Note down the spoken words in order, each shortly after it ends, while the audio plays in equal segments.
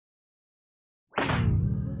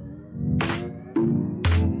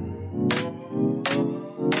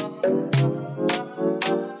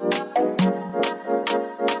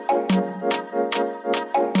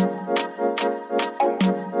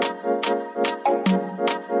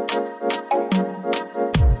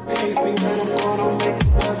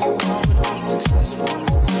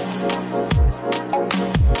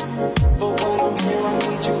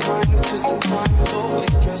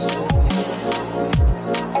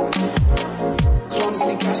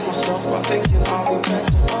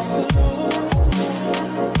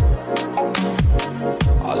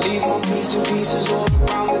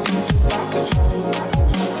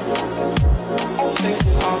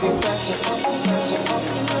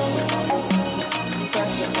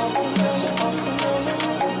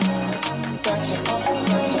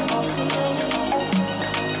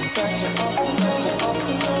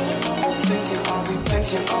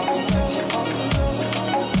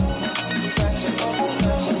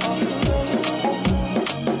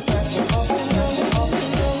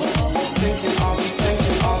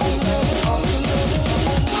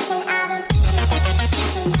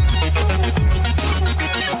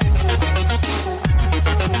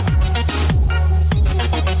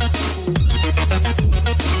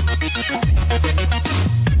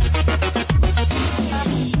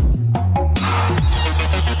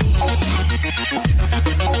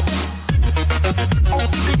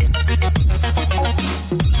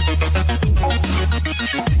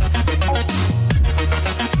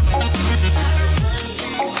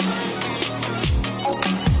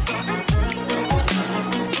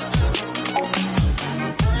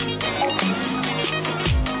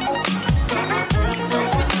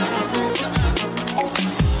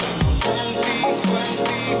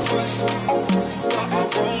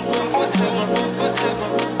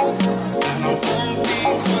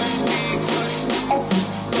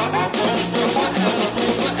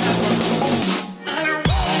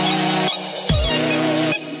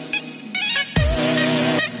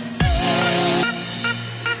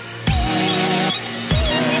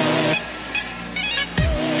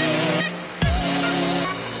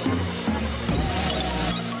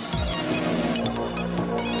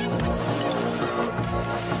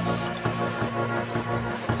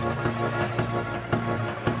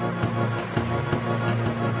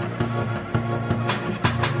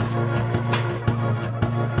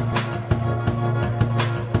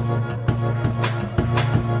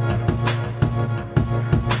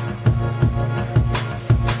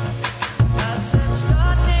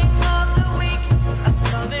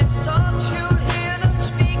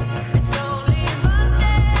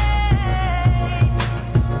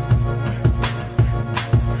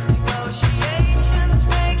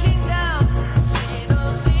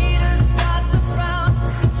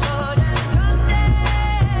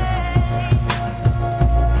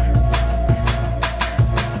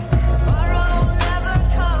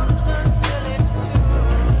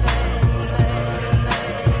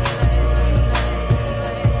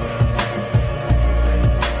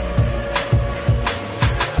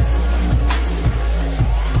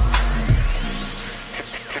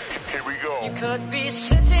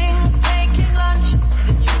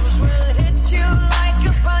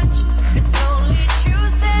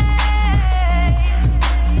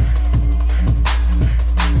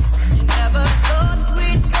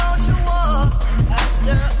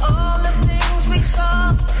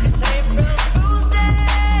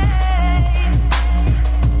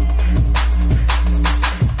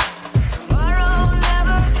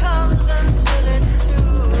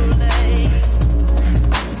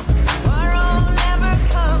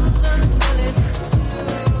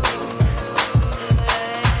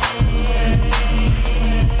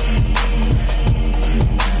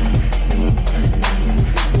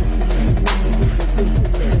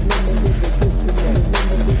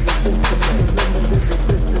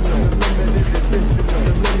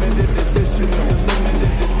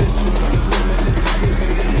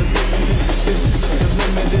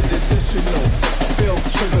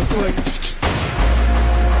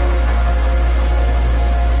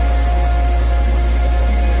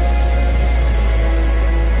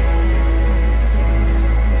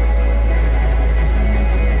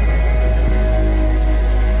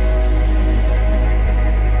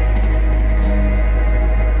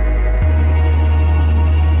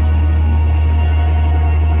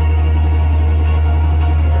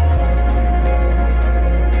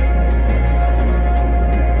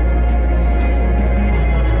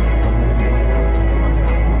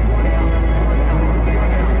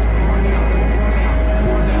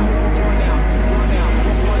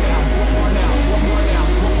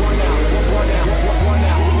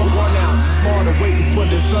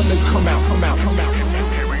sun to come out.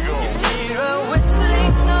 Here we go. Hear a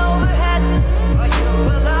whistling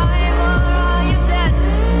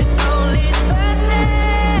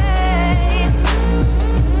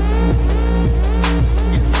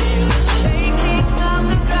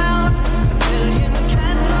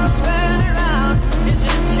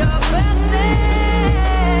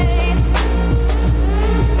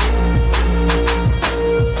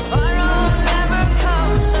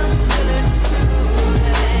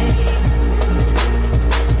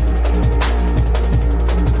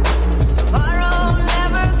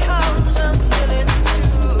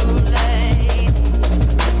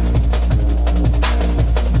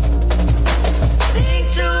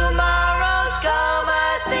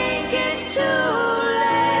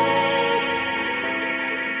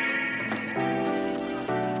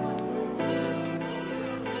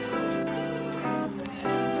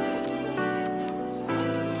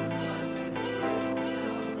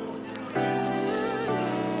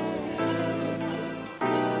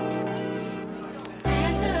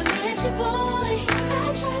met you, boy,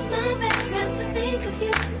 I tried my best not to think of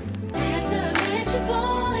you. After I met you,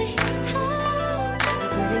 boy, oh, I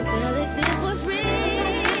couldn't tell if this was real.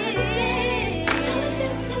 How it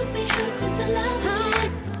feels to be hurt and to love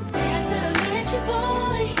again. After I met you,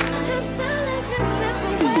 boy, just tell it, just slip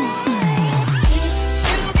away.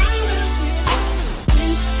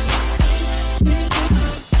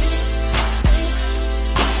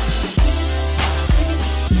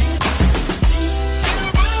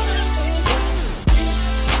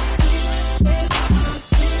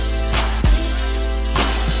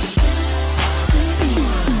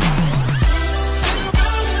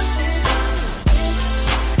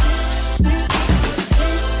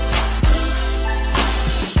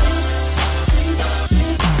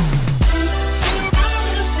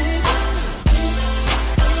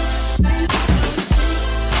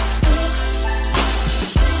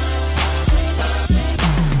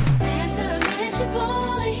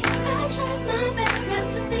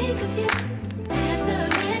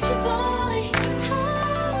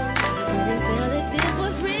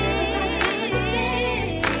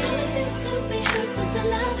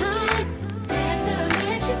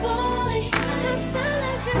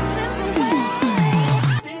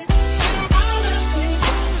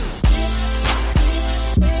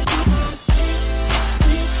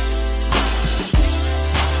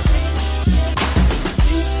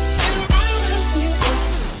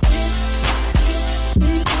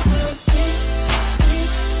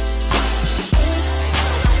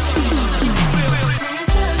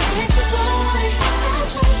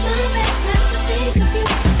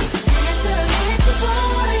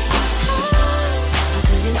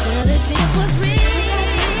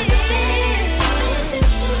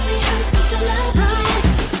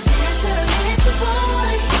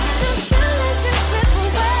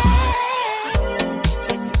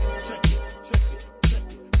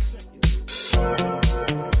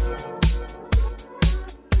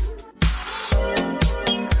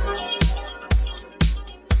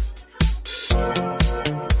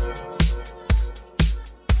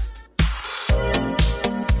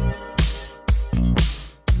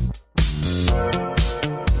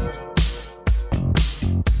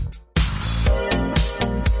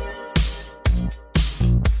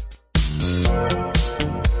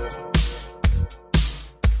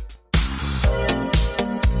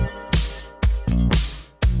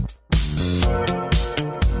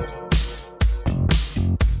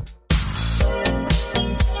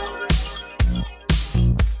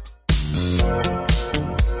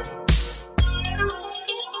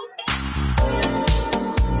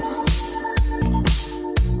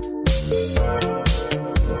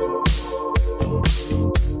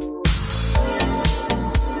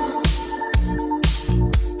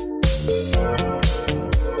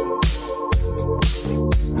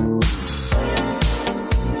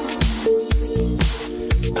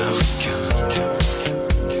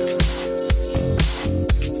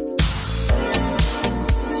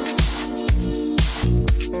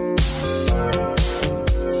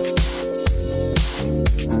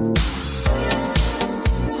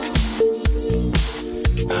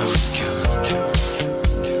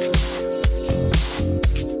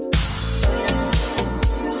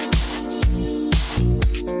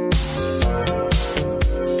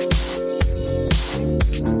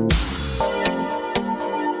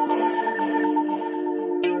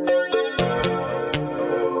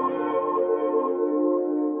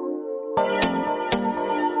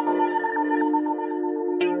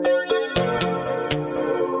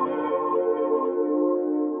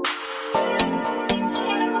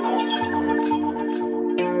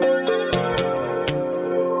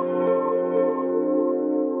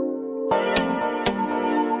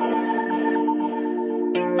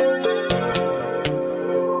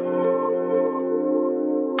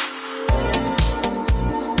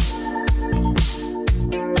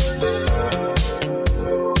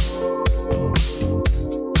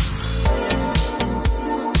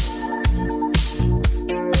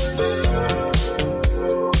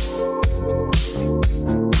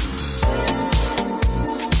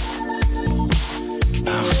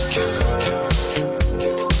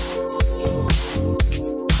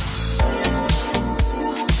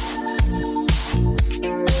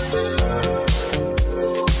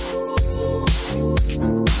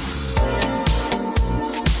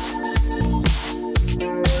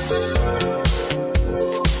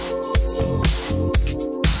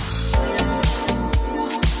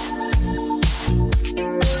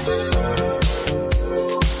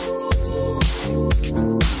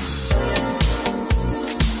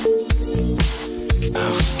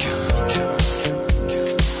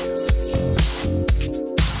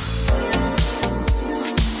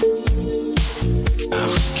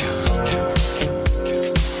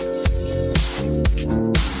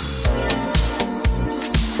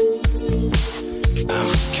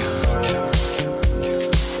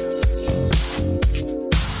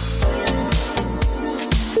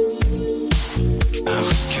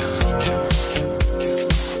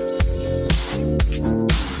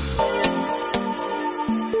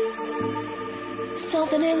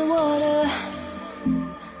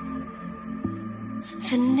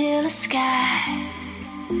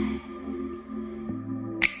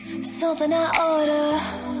 something I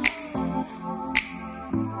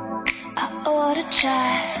ought to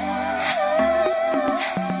try.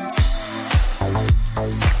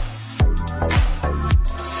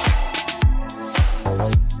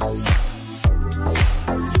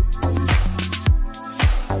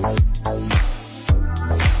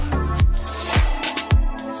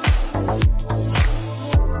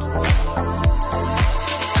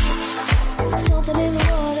 Something in the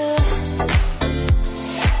water,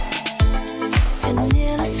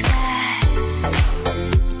 vanilla sky.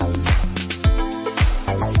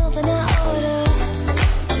 Something I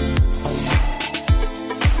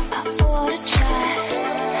oughta try.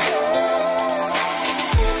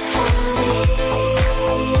 Sense for me,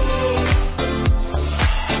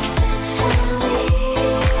 sense for me,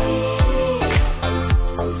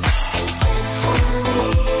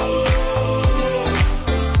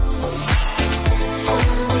 sense for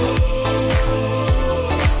me.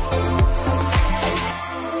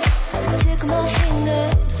 Tickle my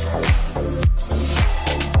fingers,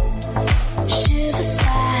 shiver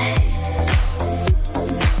spine,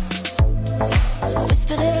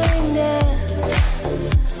 whisper that lingers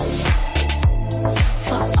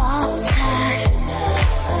for all time.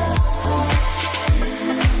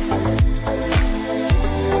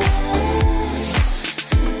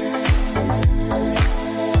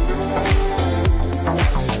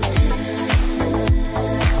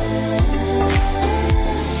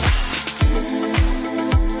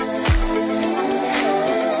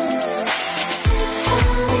 Sense for me, sense for me, sense for me, sense for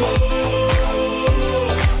me.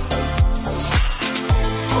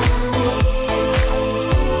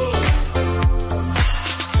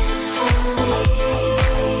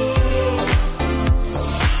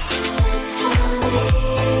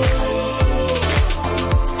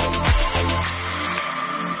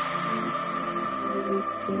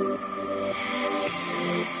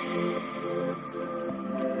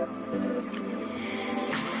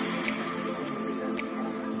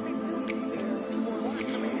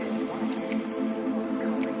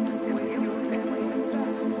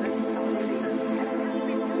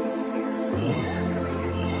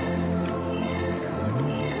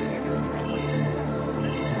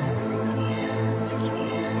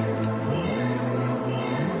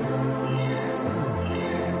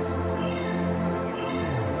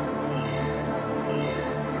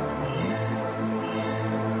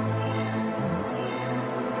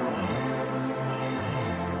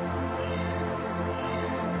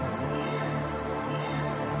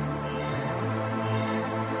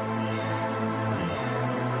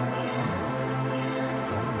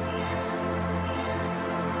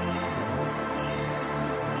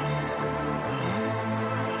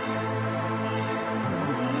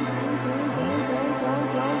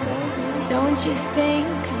 Don't you think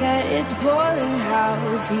that it's boring how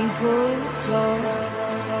people talk?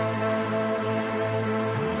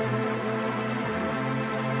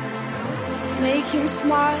 Making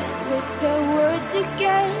smart with their words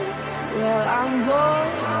again. Well, I'm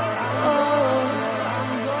bored.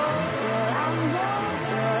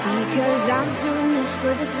 Because I'm doing this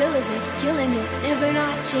for the thrill of it, killing it, never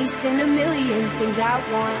not chasing a million things I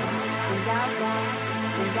want.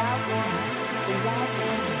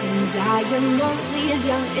 And I am only as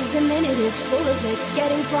young as the minute is full of it,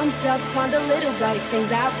 getting pumped up on the little bright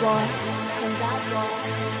things I want.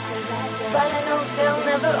 But I know they'll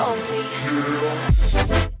never own me.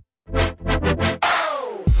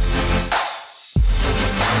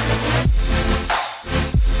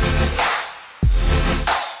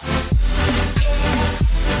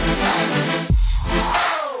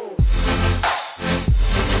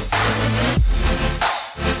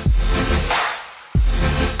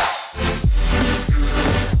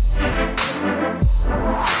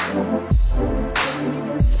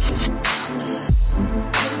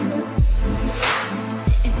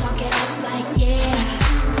 And talk it up like yeah.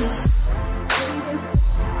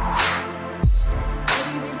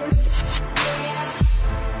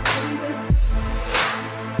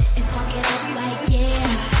 And talk it up like yeah.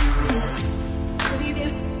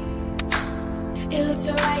 It looks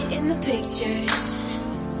alright in the pictures.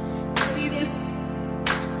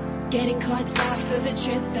 Getting caught off of the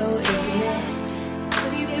trip though, isn't it?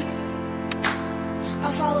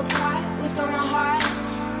 I'll fall apart with all my heart.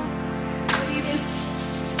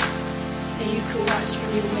 And you could watch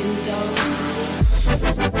from your window.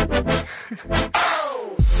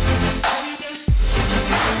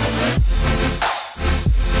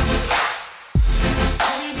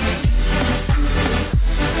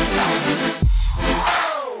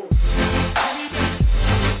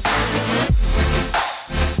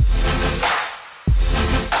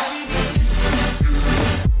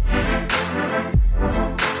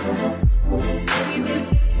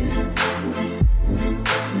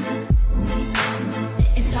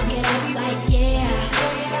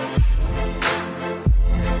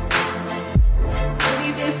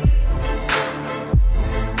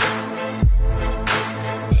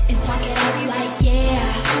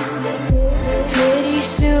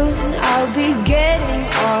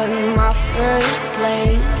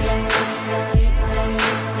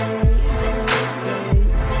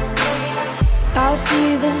 I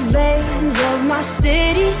see the veins of my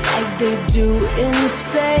city like they do in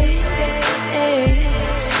space.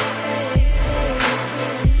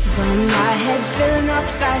 But my head's filling up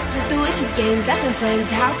fast with the wicked games up in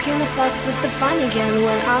flames. How can I fuck with the fun again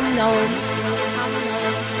when I'm known?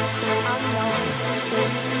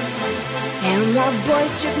 And my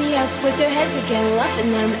boys trip me up with their heads again,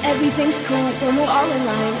 loving them. Everything's cool when we're all in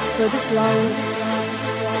line for the throne.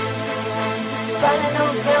 But I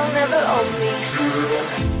know they'll never own me.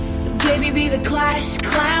 Baby, be the class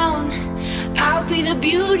clown, I'll be the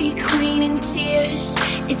beauty queen in tears.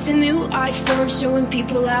 It's a new art form showing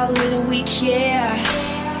people how little we care.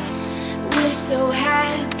 We're so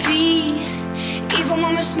happy, even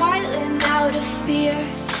when we're smiling out of fear.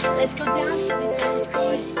 Let's go down to the tennis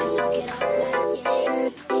court and talk it out loud, yeah.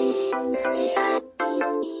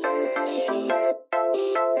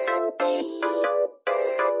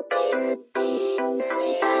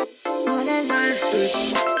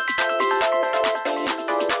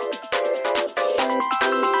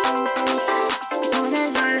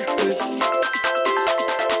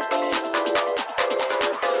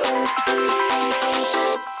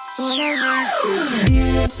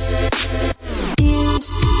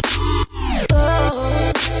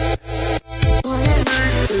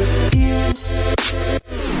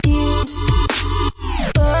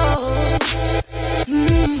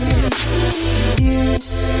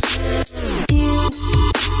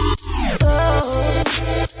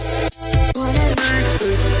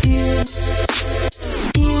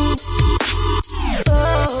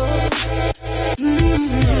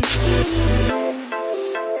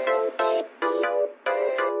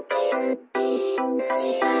 Oh,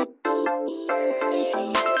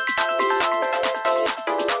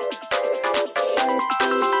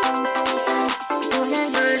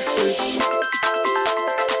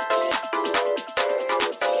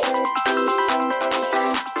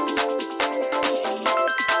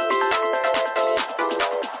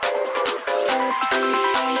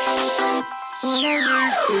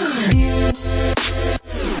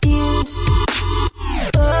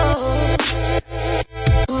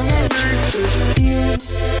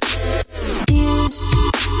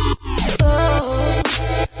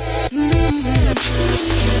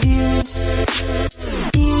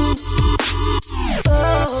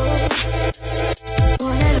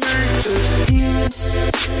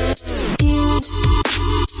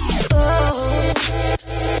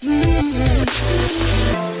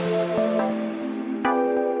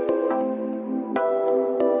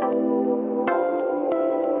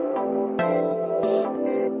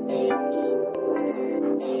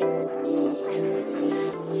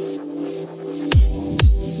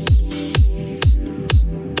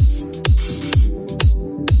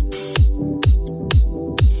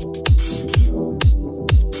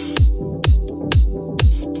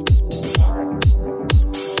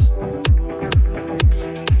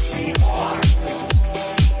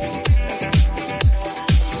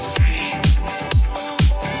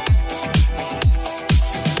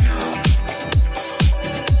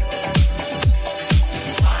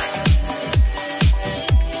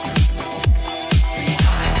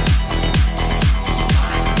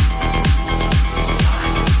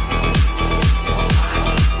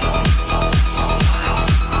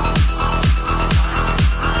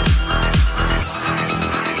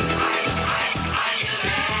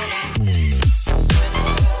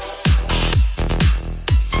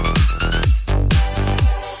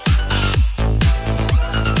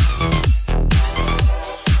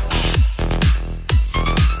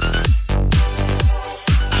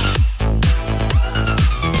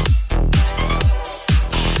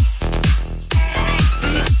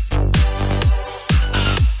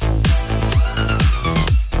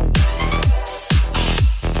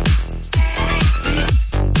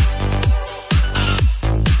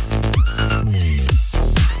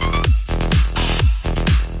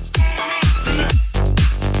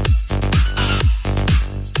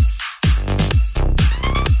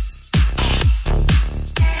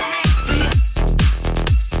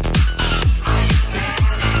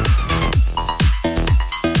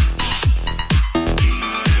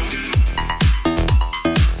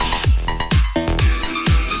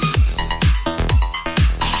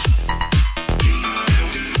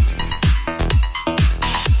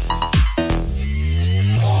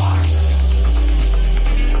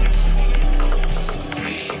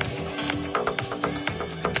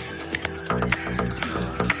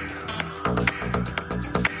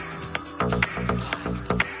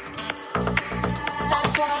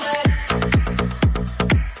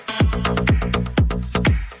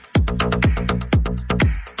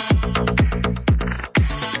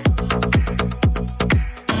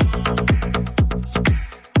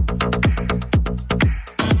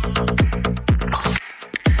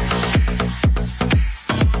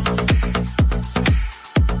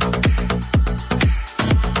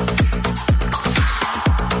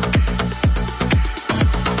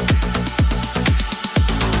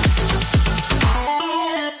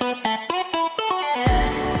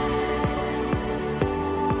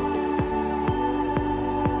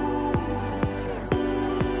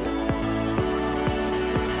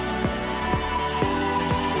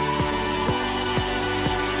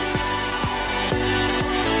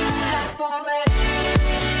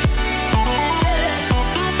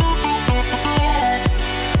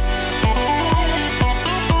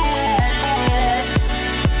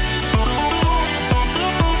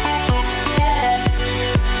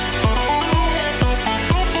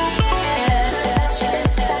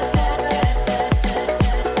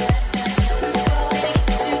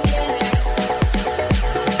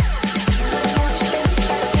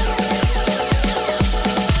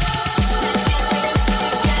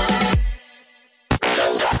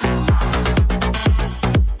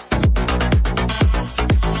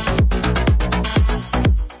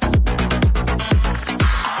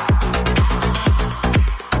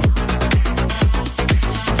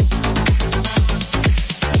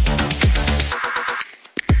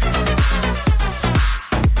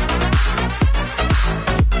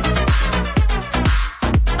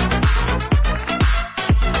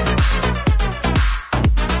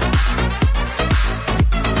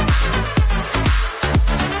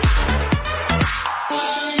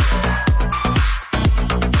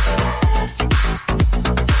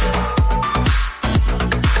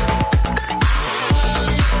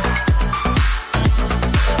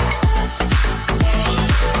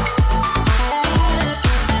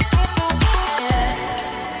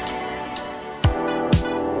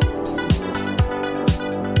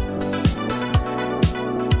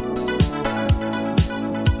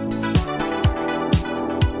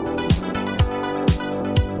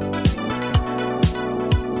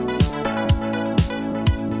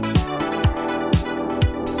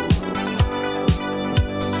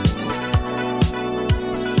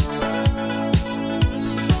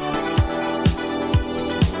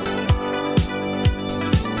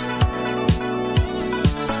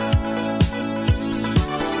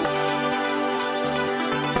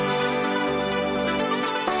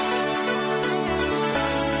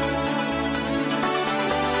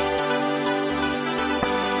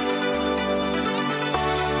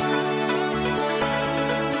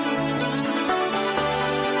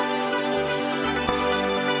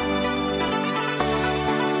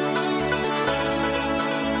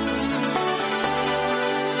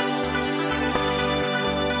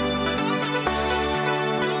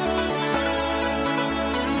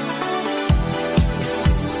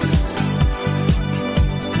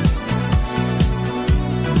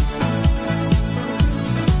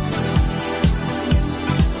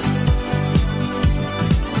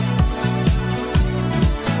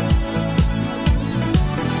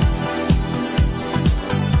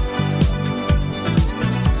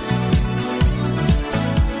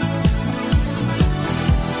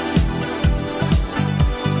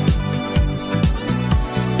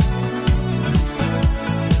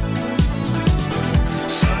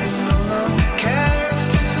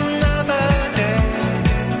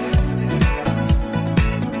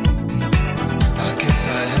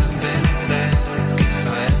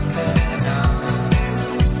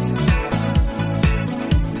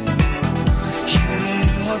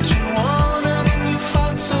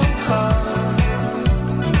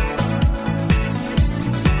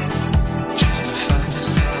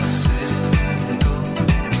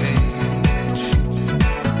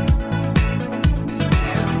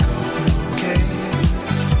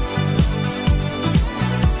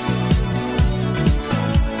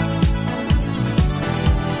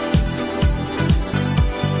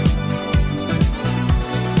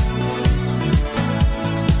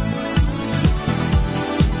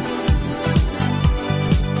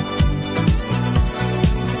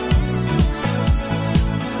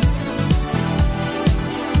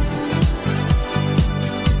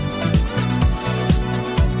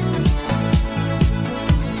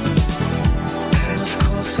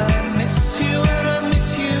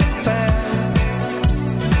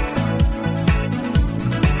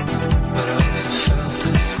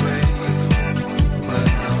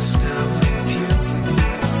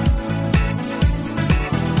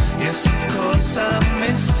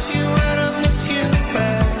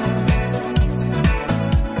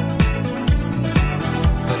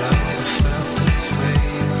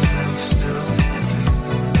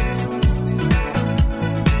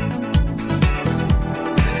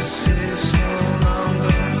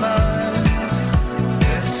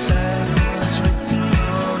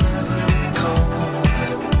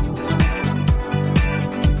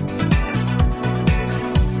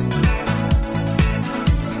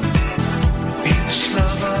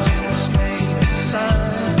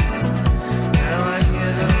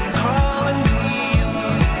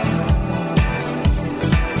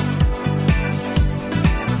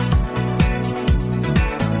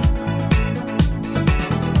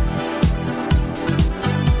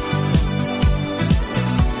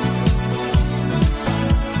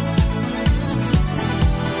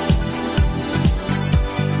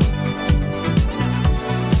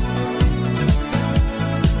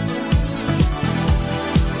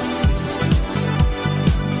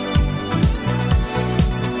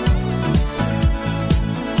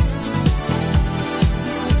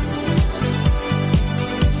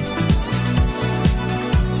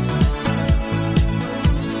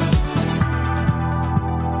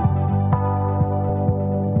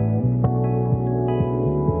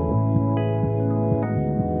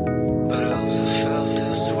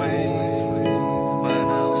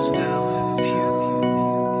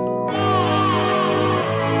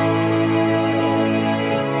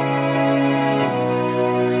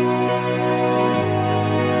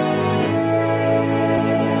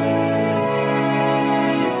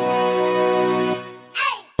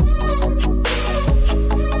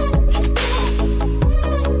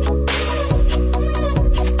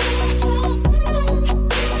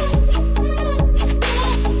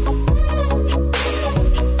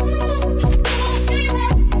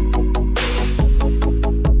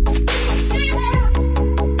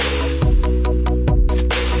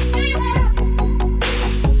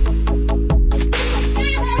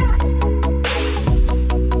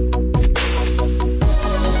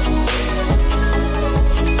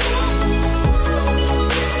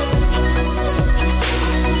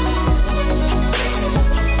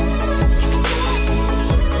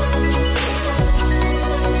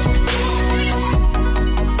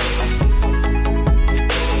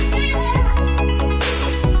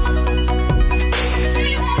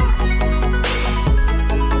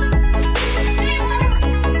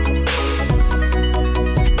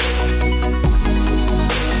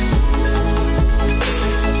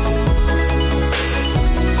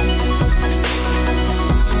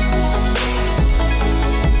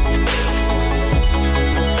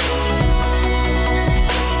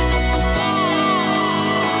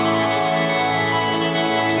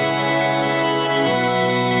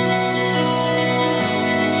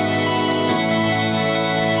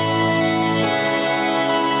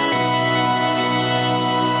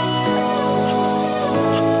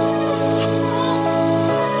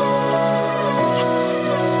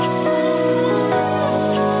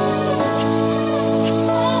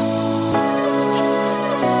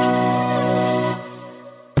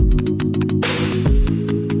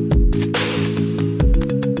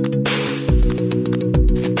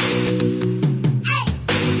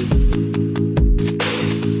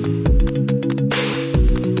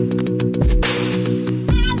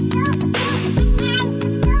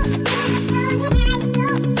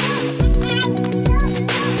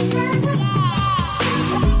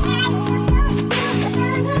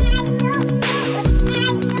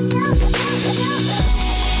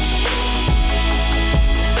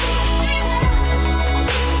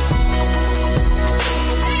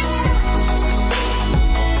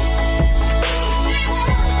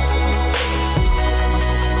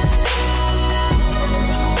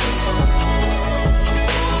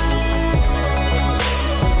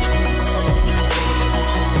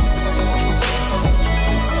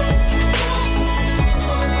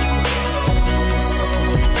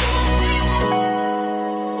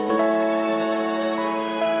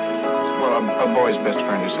 boy's best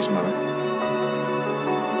friend is his mother.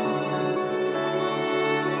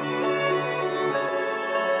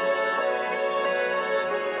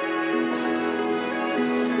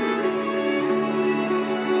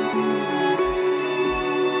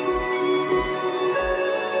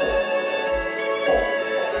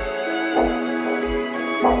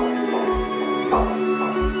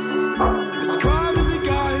 Described as a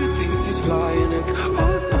guy who thinks he's flying, is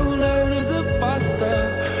also known as a buster.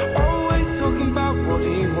 Always talking about what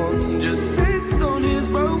he wants and just sits on his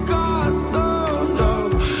broke ass. So no,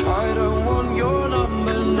 I don't want your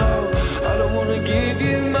number, no. I don't wanna give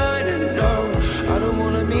you mine, and no, I don't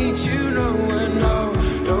wanna meet you nowhere, no.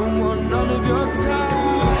 Don't want none of your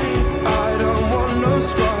time. I don't want no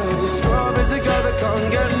scrub. The scrub is a guy that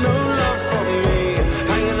can't get no love from me.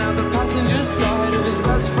 Hanging out the passenger side of his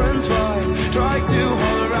best friend's ride. Try to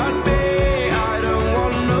holler at me. I don't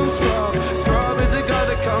want no scrub. Scrub is a guy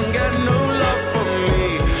that can't get no love from me.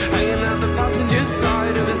 Hanging out the passenger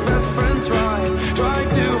side of his best friend's ride. Try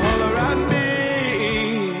to holler at me.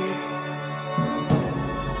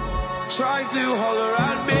 Try to holler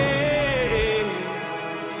at me.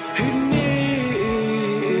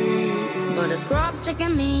 But the scrub's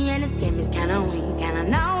checking me and his game is kinda weak. And I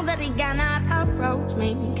know that he cannot approach me,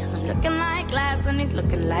 cause I'm looking like glass and he's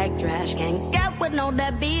looking like trash. Can't get with no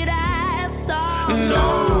deadbeat ass, so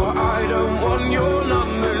No, I don't want your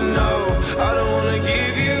number, no. I don't wanna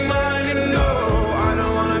give you mine, and no, I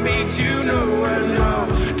don't wanna meet you nowhere, no.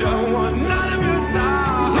 Don't want none of your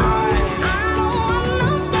time. I don't want no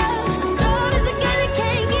scrub. A scrub is a guy that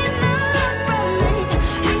can't get no love from me.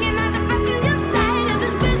 Hanging out the passenger side of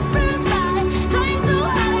his best friend's ride, trying to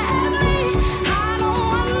holler at me. I don't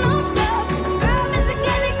want no scrub. A scrub is a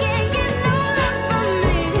guy that can't get no love from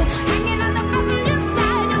me. Hanging out the passenger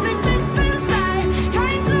side of his best friend's ride,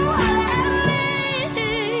 trying to holler at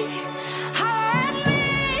me. Holler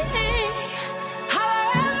at me.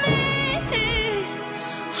 Holler at me.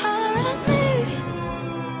 Holler at me.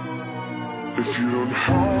 If you don't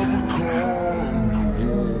have a